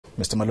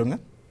Mr. Malunga,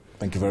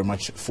 thank you very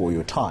much for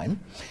your time.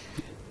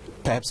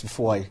 Perhaps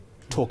before I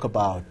talk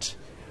about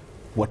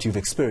what you've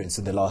experienced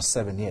in the last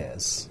 7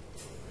 years,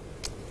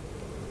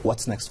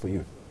 what's next for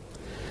you?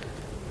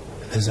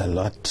 There's a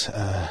lot.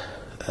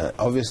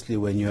 Obviously,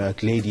 when you're a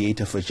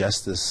gladiator for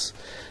justice,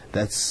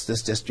 that's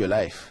just your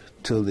life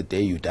till the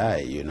day you die.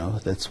 You know,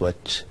 that's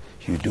what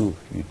you do.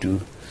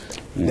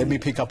 Let me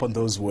pick up on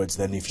those words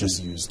then you've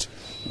just used.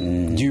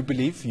 Do you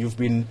believe you've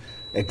been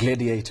a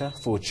gladiator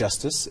for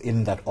justice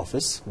in that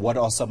office? What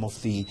are some of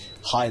the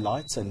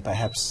highlights and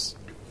perhaps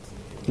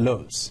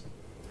lows?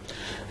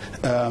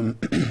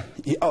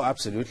 Oh,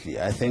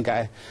 absolutely. I think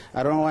I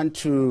don't want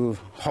to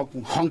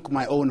honk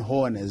my own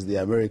horn, as the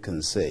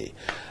Americans say,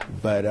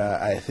 but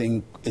I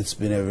think it's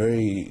been a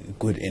very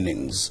good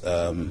innings.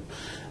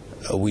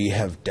 We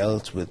have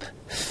dealt with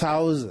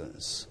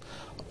thousands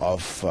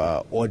of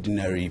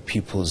ordinary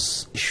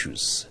people's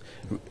issues,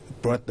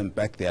 brought them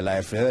back their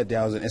life. The other day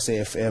I was in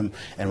SAFM,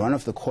 and one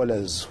of the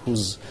callers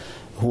whose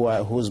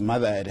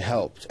mother had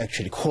helped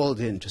actually called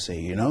in to say,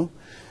 you know,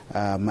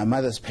 my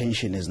mother's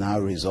pension is now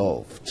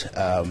resolved.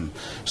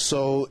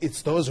 So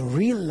it's those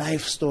real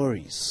life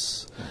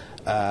stories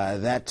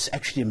that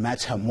actually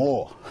matter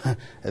more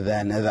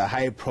than the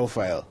high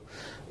profile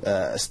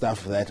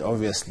stuff that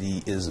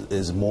obviously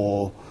is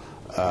more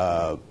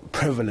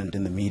prevalent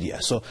in the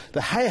media. So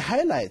the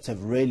highlights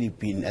have really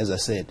been, as I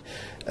said,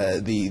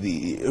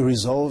 the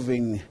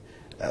resolving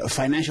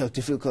financial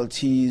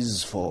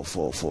difficulties for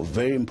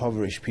very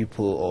impoverished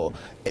people, or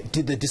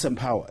the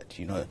disempowered.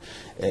 You know,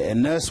 a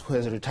nurse who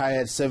has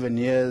retired 7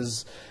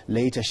 years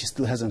later, she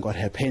still hasn't got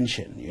her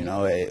pension. You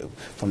know,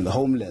 from the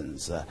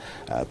homelands, a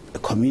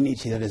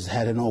community that has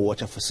had no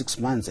water for 6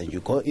 months, and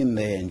you go in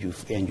there and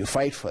you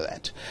fight for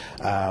that.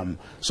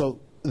 So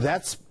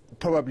that's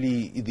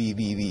probably the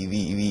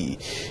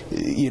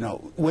you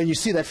know, when you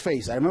see that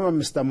face. I remember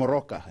Mr.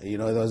 Moroka. You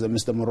know, there was a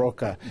Mr.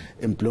 Moroka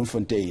in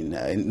Bloemfontein,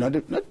 not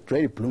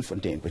really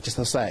Bloemfontein, but just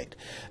outside.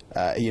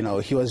 You know,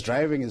 he was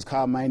driving his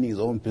car, minding his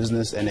own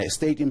business, and a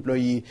state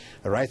employee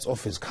writes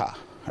off his car,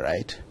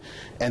 right?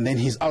 And then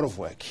he's out of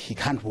work. He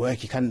can't work.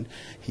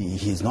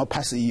 He's not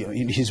passing.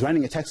 He's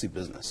running a taxi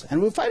business,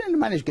 and we finally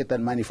managed to get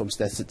that money from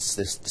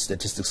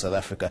Statistics South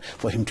Africa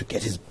for him to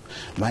get his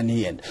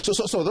money. And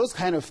so those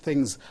kind of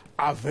things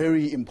are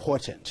very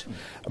important.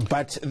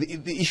 But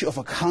the issue of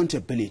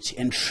accountability,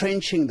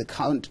 entrenching the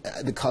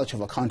culture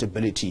of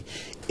accountability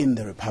in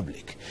the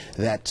Republic,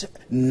 that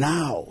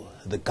now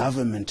the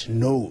government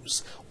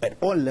knows at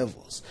all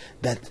levels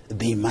that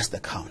they must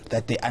account,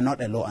 that they are not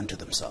a law unto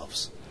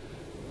themselves.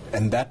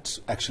 And that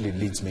actually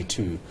leads me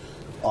to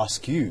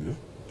ask you,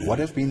 what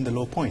have been the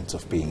low points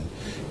of being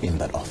in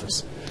that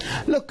office?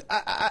 Look,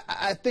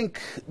 I think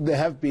there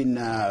have been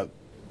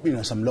you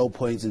know, some low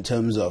points in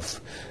terms of,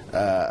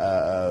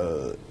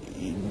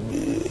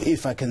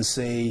 if I can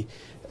say,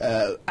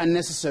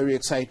 unnecessary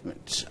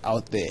excitement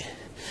out there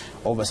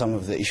over some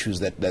of the issues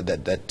that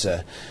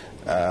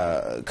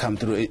come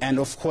through. And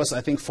of course,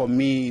 I think for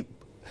me,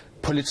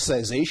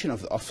 politicization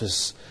of the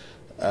office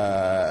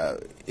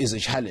is a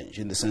challenge,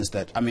 in the sense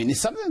that, I mean, it's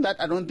something that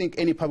I don't think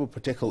any public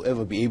protector will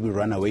ever be able to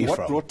run away from.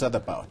 What brought that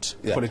about?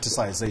 Yeah.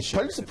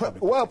 Politicization?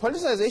 Well,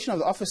 politicization of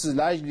the office is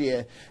largely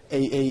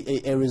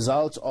a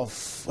result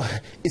of,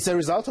 it's a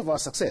result of our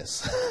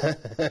success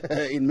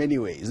in many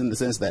ways, in the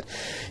sense that,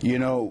 you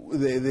know,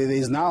 there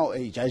is now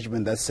a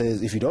judgment that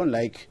says if you don't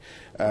like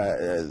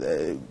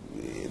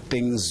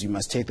things, you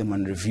must take them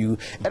on review.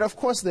 And of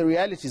course, the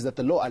reality is that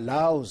the law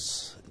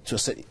allows,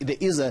 there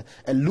is a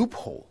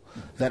loophole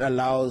that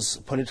allows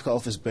political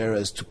office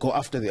bearers to go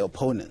after their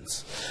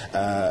opponents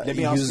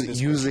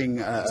using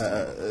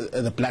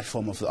the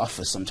platform of the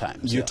office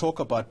sometimes. You talk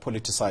about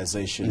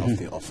politicization of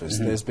the office.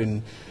 There's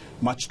been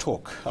much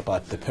talk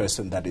about the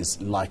person that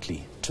is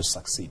likely to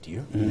succeed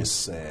you,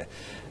 Ms.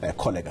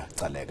 Kollega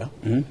Talega.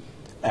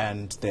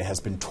 And there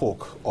has been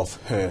talk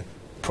of her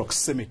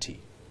proximity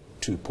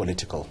to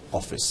political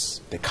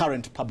office. The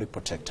current public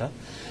protector,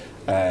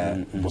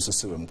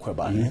 Mosisiwe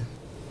Mkhwebane,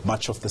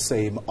 much of the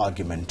same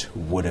argument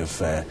would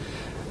have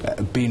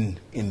been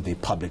in the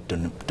public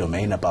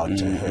domain about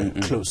her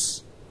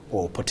close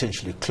or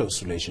potentially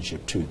close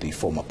relationship to the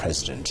former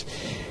president.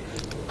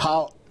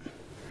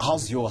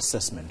 How's your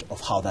assessment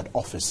of how that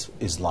office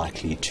is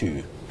likely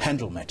to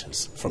handle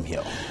matters from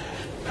here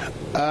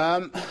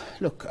on?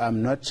 Look,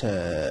 I'm not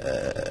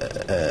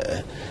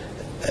a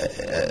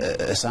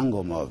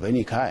sangoma of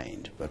any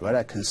kind, but what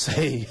I can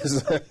say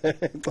is,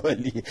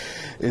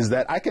 is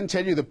that I can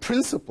tell you the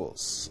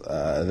principles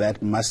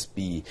that must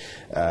be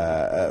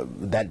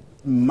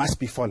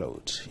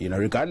followed. You know,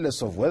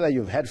 regardless of whether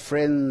you've had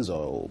friends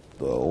or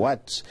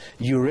what,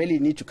 you really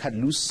need to cut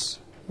loose.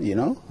 You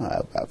know,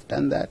 I've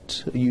done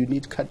that. You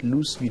need to cut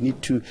loose. You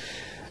need to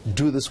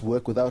do this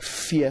work without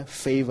fear,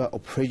 favor, or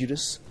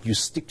prejudice. You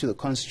stick to the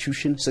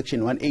Constitution.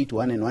 Section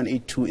 181 and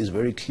 182 is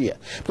very clear.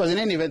 Because in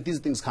any event, these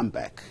things come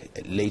back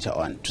later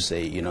on to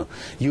say, you know,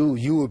 you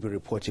will be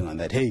reporting on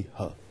that. Hey,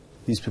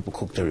 these people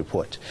cooked a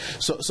report.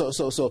 So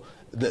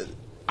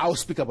I'll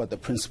speak about the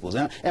principles.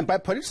 And by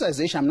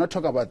politicization, I'm not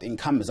talking about the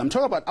incumbents. I'm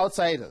talking about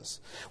outsiders.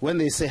 When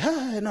they say,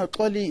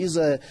 Xoli is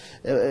a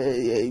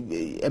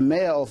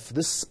mayor of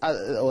this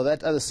or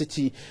that other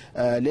city,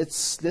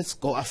 let's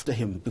go after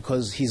him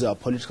because he's our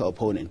political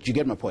opponent. You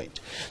get my point?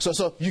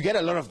 So you get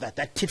a lot of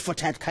that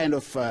tit-for-tat kind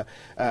of,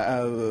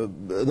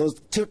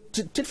 those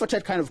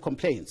tit-for-tat kind of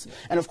complaints.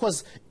 And of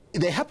course,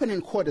 they happen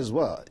in court as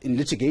well, in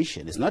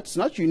litigation. It's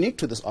not unique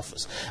to this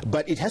office,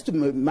 but it has to be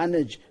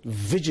managed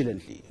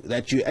vigilantly,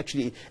 that you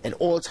actually at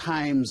all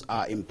times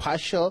are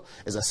impartial.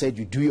 As I said,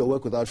 you do your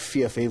work without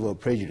fear, favor, or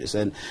prejudice,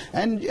 and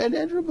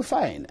it'll be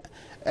fine.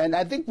 And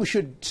I think we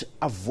should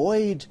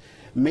avoid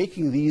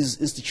making these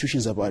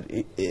institutions about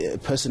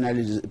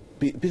personalities,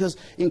 because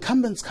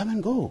incumbents come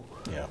and go.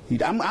 Yeah.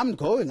 I'm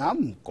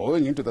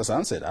going into the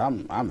sunset.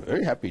 I'm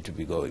very happy to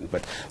be going.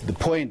 But the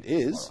point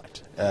is,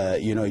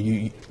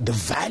 the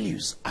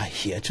values are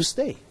here to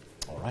stay.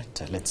 All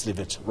right, let's leave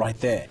it right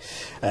there.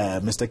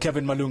 Mr.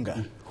 Kevin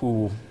Malunga,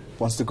 who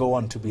wants to go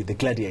on to be the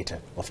gladiator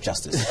of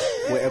justice,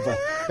 wherever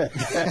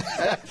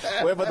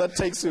that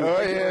takes you.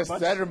 Oh yes,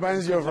 that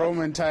reminds you of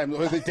Roman times,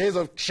 or the days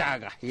of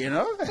Shaga,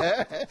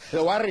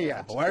 the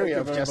warrior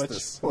of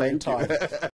justice. Thank you.